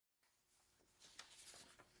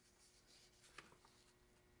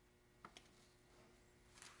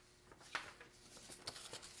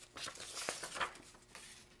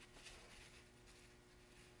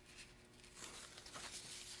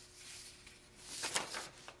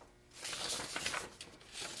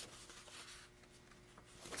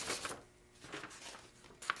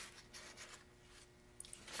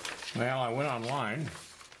Well, I went online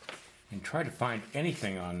and tried to find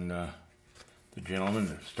anything on the gentleman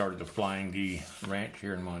that started the Flying D Ranch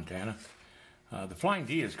here in Montana. The Flying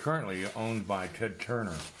D is currently owned by Ted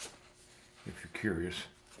Turner, if you're curious.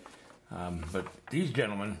 But these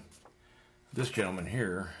gentlemen, this gentleman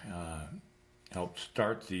here, helped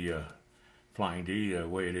start the Flying D the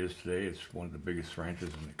way it is today. It's one of the biggest ranches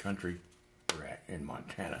in the country, or in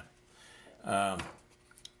Montana.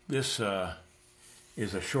 This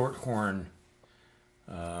is a shorthorn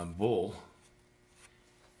bull,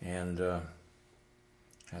 and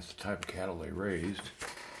that's the type of cattle they raised.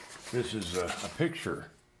 This is a picture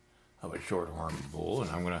of a shorthorn bull, and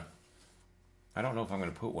I don't know if I'm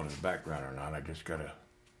gonna put one in the background or not. I just gotta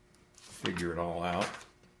figure it all out.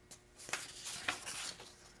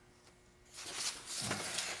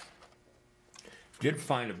 Did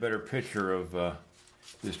find a better picture of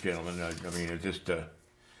this gentleman. I mean, it's just the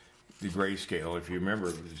grayscale. If you remember,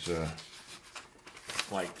 it was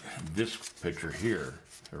like this picture here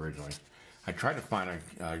originally. I tried to find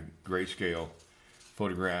a grayscale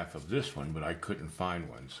photograph of this one, but I couldn't find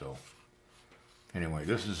one. So anyway,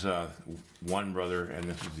 this is one brother and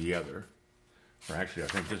this is the other. Or actually, I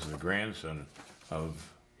think this is the grandson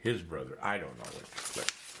of his brother. I don't know which.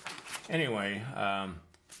 But anyway,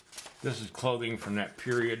 this is clothing from that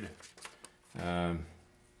period.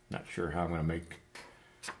 Not sure how I'm going to make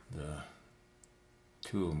the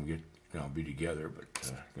two of them be together, but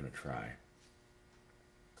I'm going to try.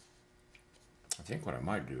 I think what I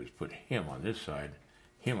might do is put him on this side,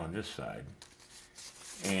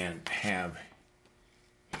 and have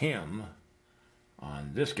him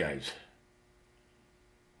on this guy's.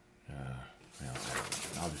 Well,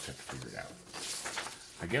 I'll just have to figure it out.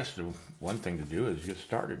 I guess the one thing to do is get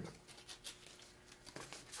started.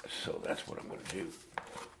 So that's what I'm going to do.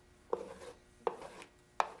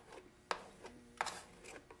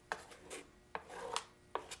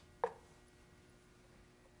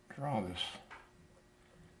 Draw this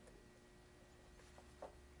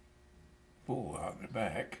bull out in the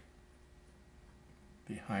back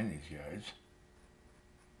behind these guys.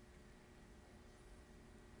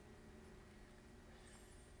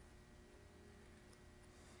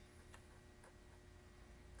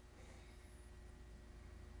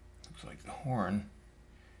 Looks like the horn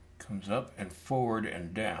comes up and forward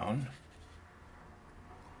and down.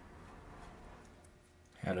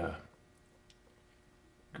 Had a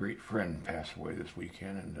great friend pass away this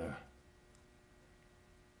weekend, and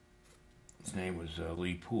his name was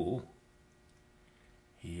Lee Poole.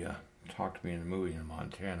 He talked to me in the movie in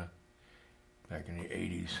Montana back in the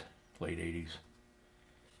 80s, late 80s,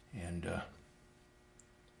 and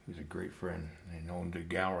he was a great friend. They owned a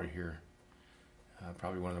gallery here,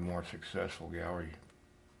 probably one of the more successful gallery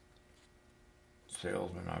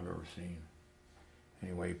salesmen I've ever seen.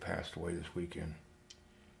 Anyway, he passed away this weekend.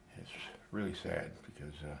 It's really sad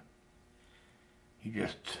because he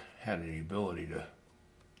just had the ability to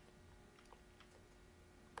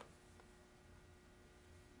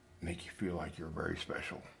make you feel like you're very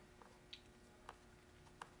special.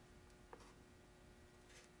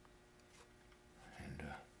 And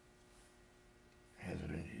has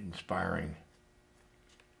an inspiring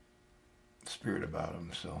spirit about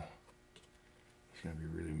him, so he's going to be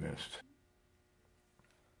really missed.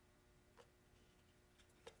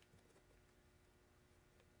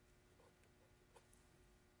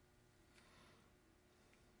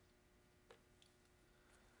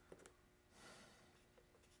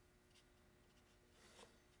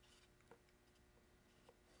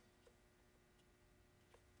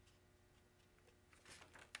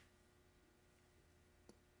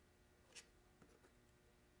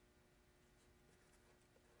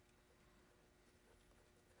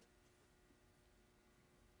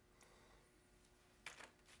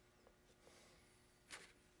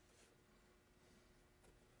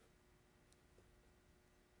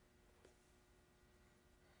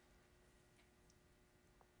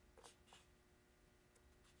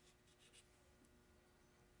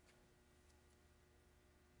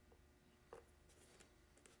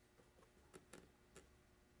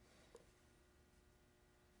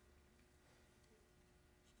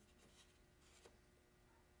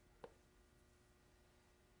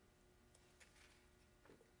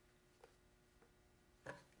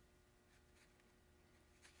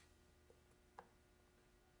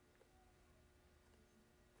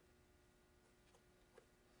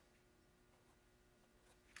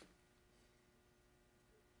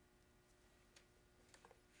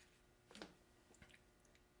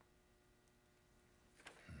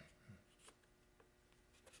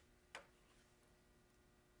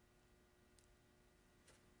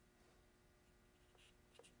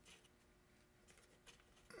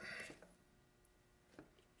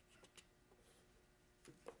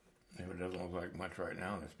 doesn't look like much right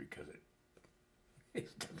now, and that's because it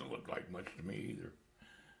doesn't look like much to me either.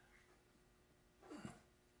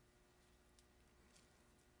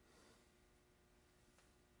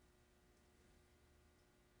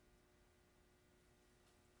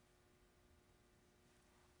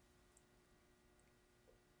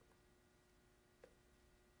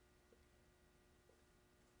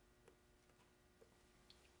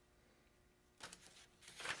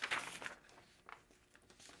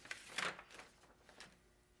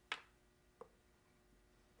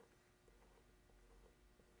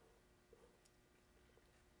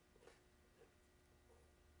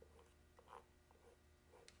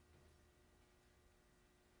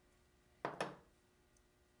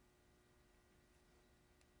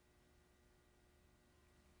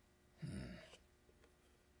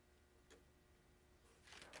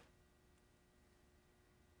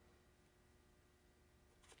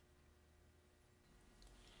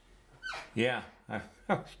 Yeah, I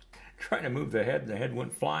was trying to move the head, and the head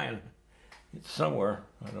went flying. It's somewhere.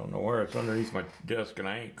 I don't know where. It's underneath my desk, and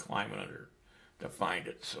I ain't climbing under to find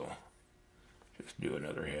it, so just do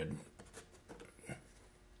another head.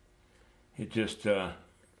 It just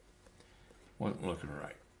wasn't looking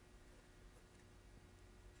right.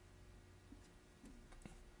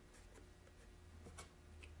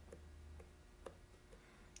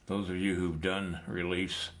 Those of you who've done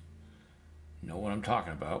release know what I'm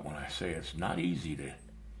talking about when I say it's not easy to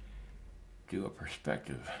do a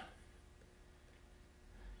perspective.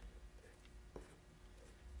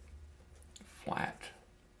 Flat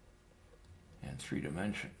and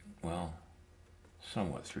three-dimensional. Well,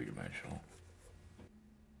 somewhat three-dimensional.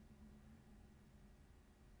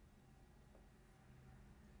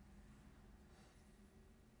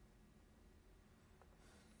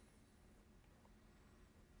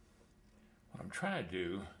 What I'm trying to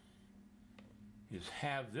do is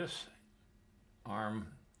have this arm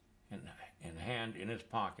and hand in his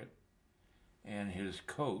pocket, and his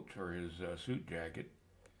coat or his suit jacket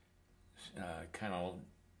kind of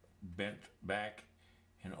bent back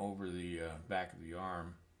and over the back of the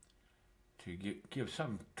arm to give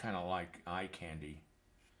some kind of like eye candy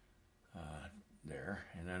there.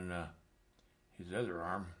 And then his other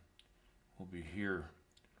arm will be here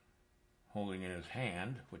holding in his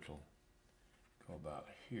hand, which will go about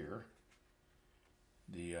here,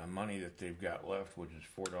 the money that they've got left, which is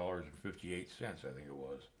 $4.58, I think it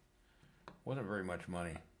was. Wasn't very much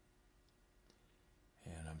money.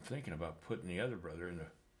 And I'm thinking about putting the other brother in the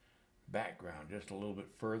background just a little bit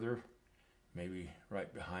further, maybe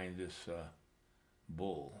right behind this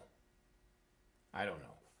bull. I don't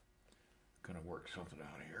know. Gonna work something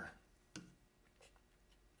out here.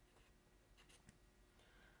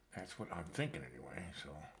 That's what I'm thinking anyway, so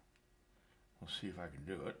we'll see if I can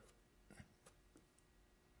do it.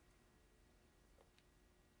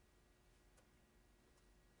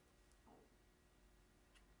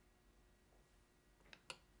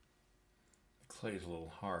 The clay's a little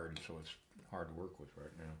hard, so it's hard to work with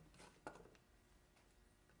right now.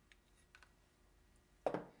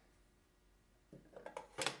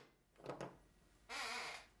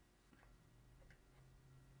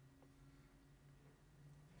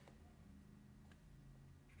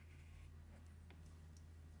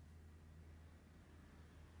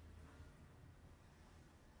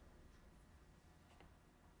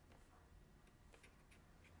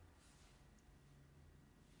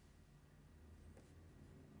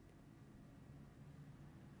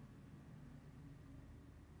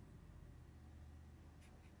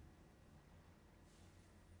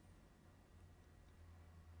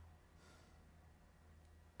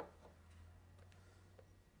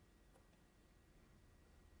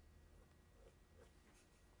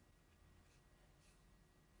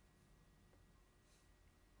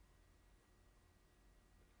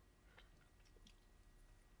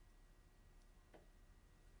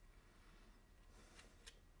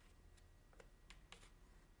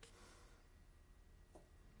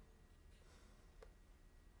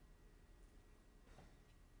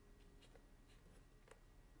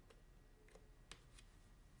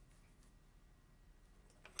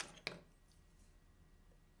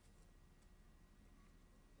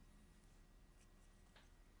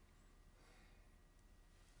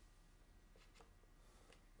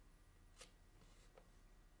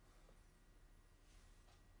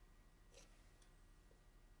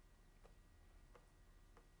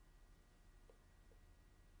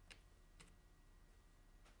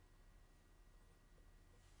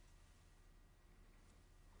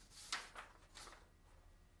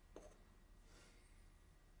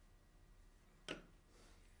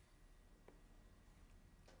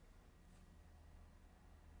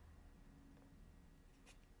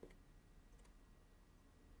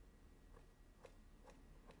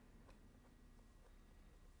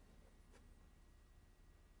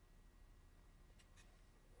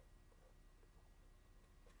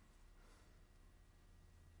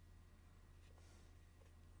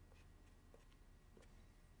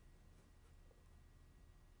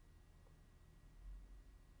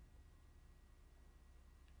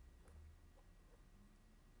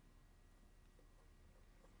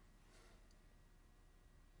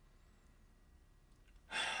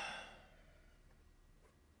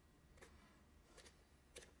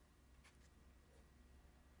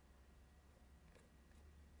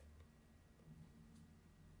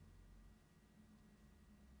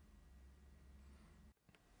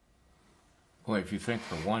 Boy, if you think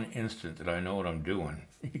for one instant that I know what I'm doing,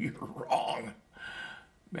 you're wrong.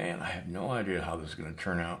 Man, I have no idea how this is going to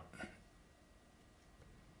turn out.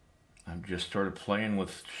 I'm just sort of playing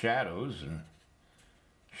with shadows and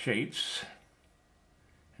shapes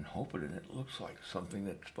and hoping it looks like something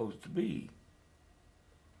that's supposed to be.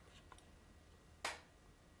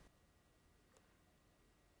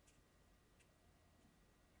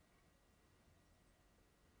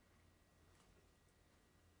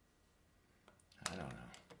 I don't know.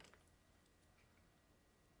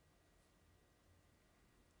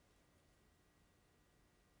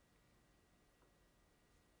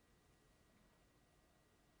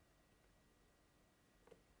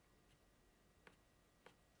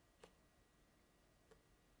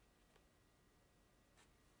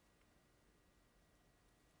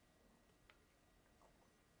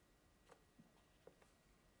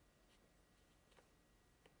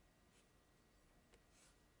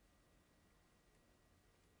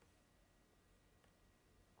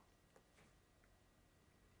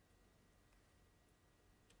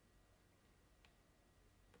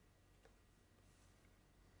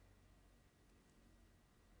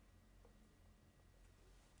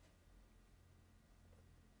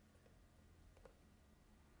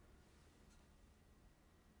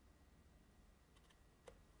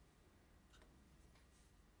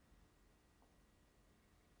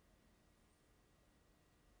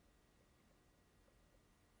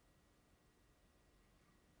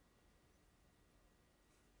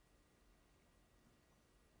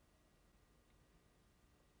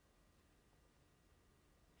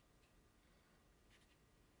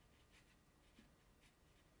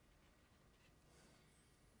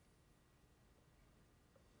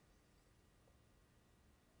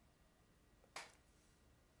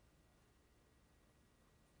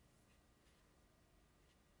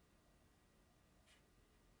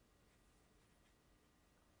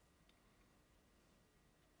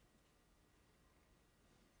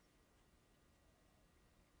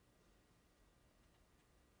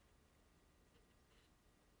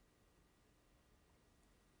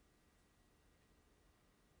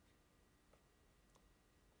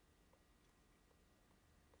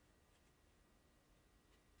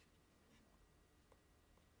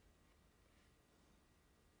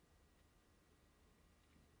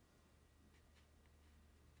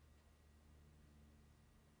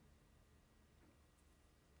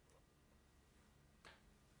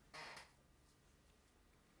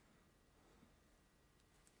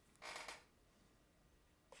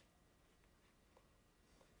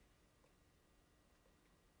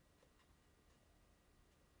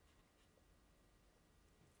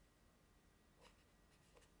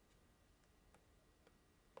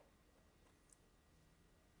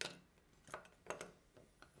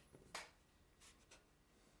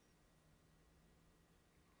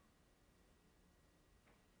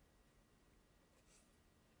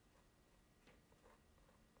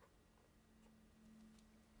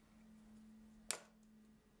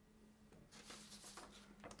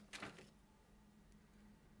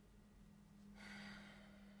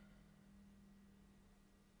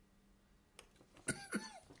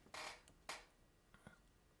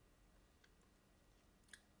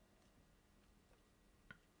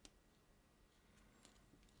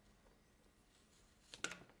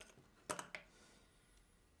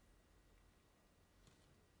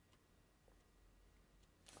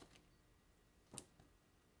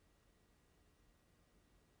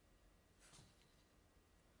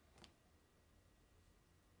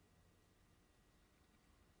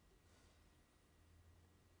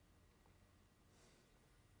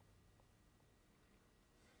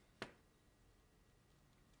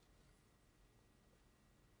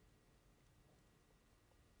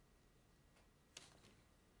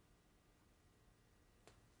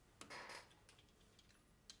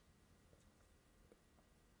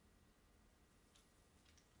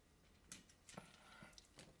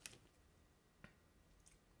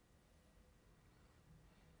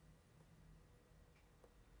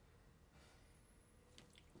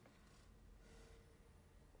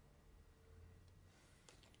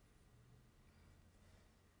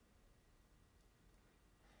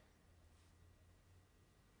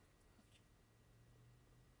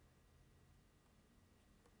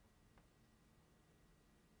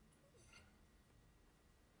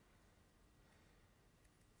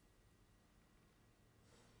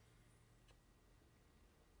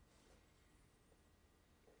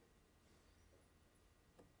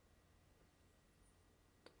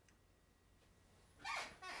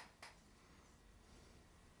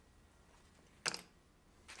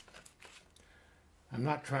 I'm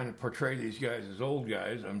not trying to portray these guys as old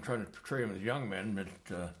guys. I'm trying to portray them as young men,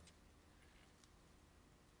 but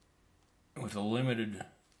with a limited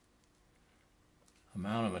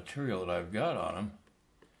amount of material that I've got on them,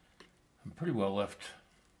 I'm pretty well left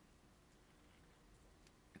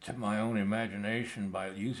to my own imagination by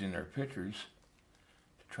using their pictures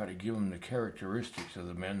to try to give them the characteristics of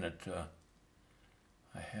the men that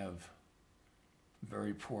I have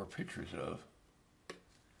very poor pictures of.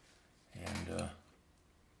 And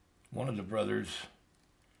one of the brothers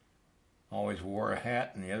always wore a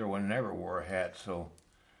hat and the other one never wore a hat, so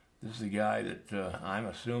this is the guy that I'm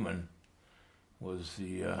assuming was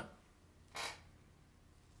the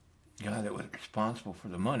guy that was responsible for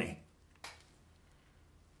the money.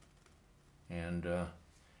 And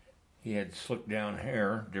he had slicked down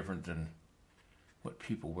hair, different than what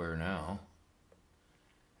people wear now.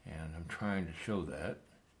 And I'm trying to show that.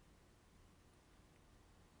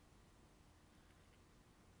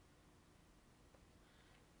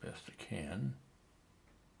 Best I can.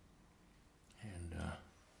 And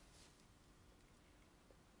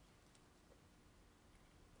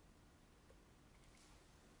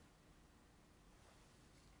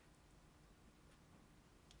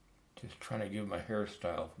just trying to give my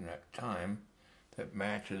hairstyle from that time that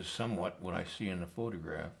matches somewhat what I see in the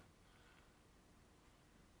photograph.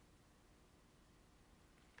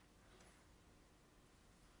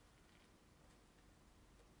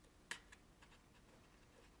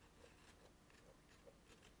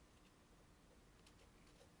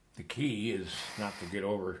 The key is not to get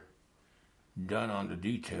overdone on the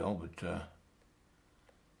detail, but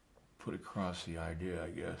put across the idea, I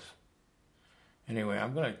guess. Anyway,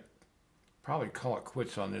 I'm going to probably call it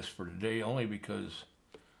quits on this for today, only because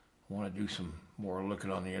I want to do some more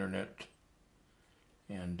looking on the internet.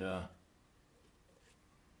 And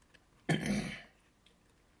I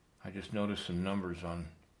just noticed some numbers on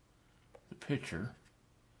the picture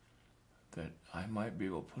that I might be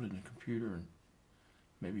able to put in the computer and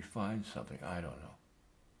maybe find something. I don't know.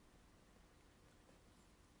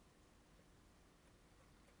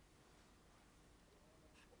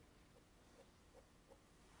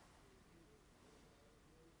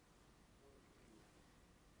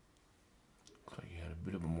 Looks like he had a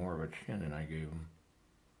bit of more of a chin than I gave him.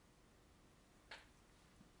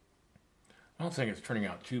 I don't think it's turning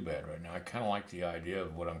out too bad right now. I kind of like the idea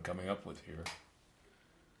of what I'm coming up with here.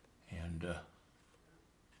 And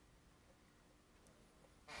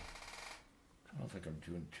I don't think I'm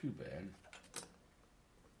doing too bad.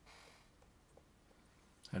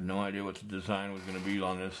 I had no idea what the design was going to be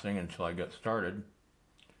on this thing until I got started.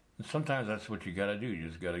 And sometimes that's what you got to do. You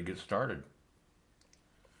just got to get started.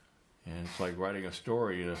 And it's like writing a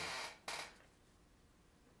story.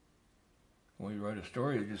 When you write a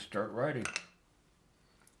story, you just start writing.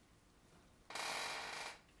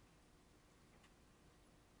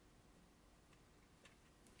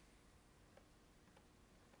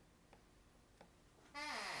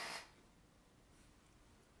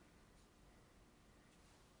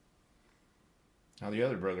 Now the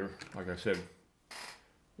other brother, like I said,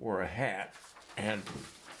 wore a hat, and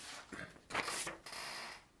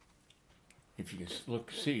if you can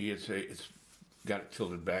see, it's got it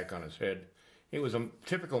tilted back on his head. It was a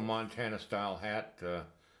typical Montana style hat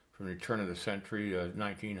from the turn of the century,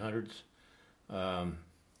 1900s.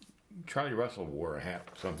 Charlie Russell wore a hat,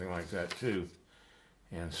 something like that too.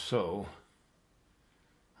 And so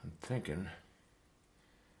I'm thinking,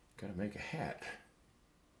 gotta make a hat.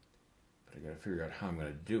 I got to figure out how I'm going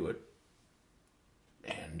to do it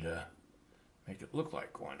and make it look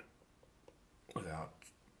like one without,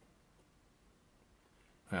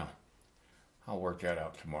 well, I'll work that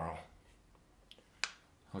out tomorrow.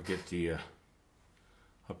 I'll get the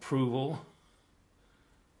approval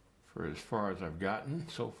for as far as I've gotten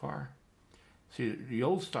so far. See, the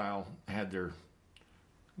old style had their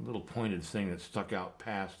little pointed thing that stuck out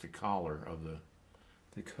past the collar of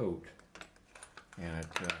the coat, and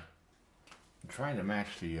it I'm trying to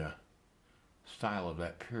match the style of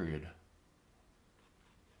that period.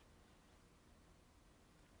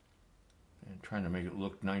 And trying to make it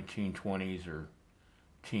look 1920s or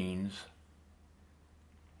teens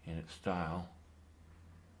in its style.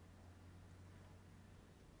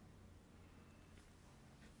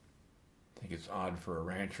 I think it's odd for a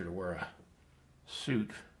rancher to wear a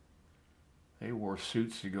suit. They wore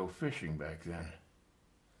suits to go fishing back then.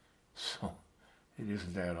 So it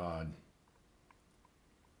isn't that odd.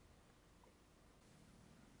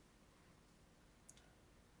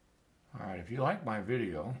 Alright, if you like my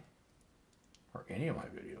video, or any of my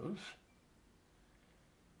videos,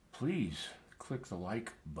 please click the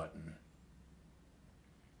like button.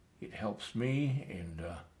 It helps me, and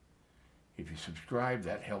if you subscribe,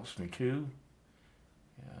 that helps me too.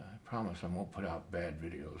 I promise I won't put out bad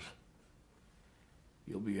videos.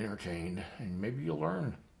 You'll be entertained, and maybe you'll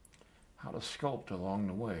learn how to sculpt along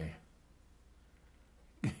the way.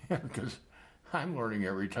 Because I'm learning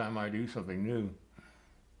every time I do something new.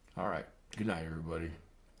 All right. Good night, everybody.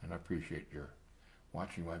 And I appreciate your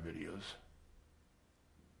watching my videos.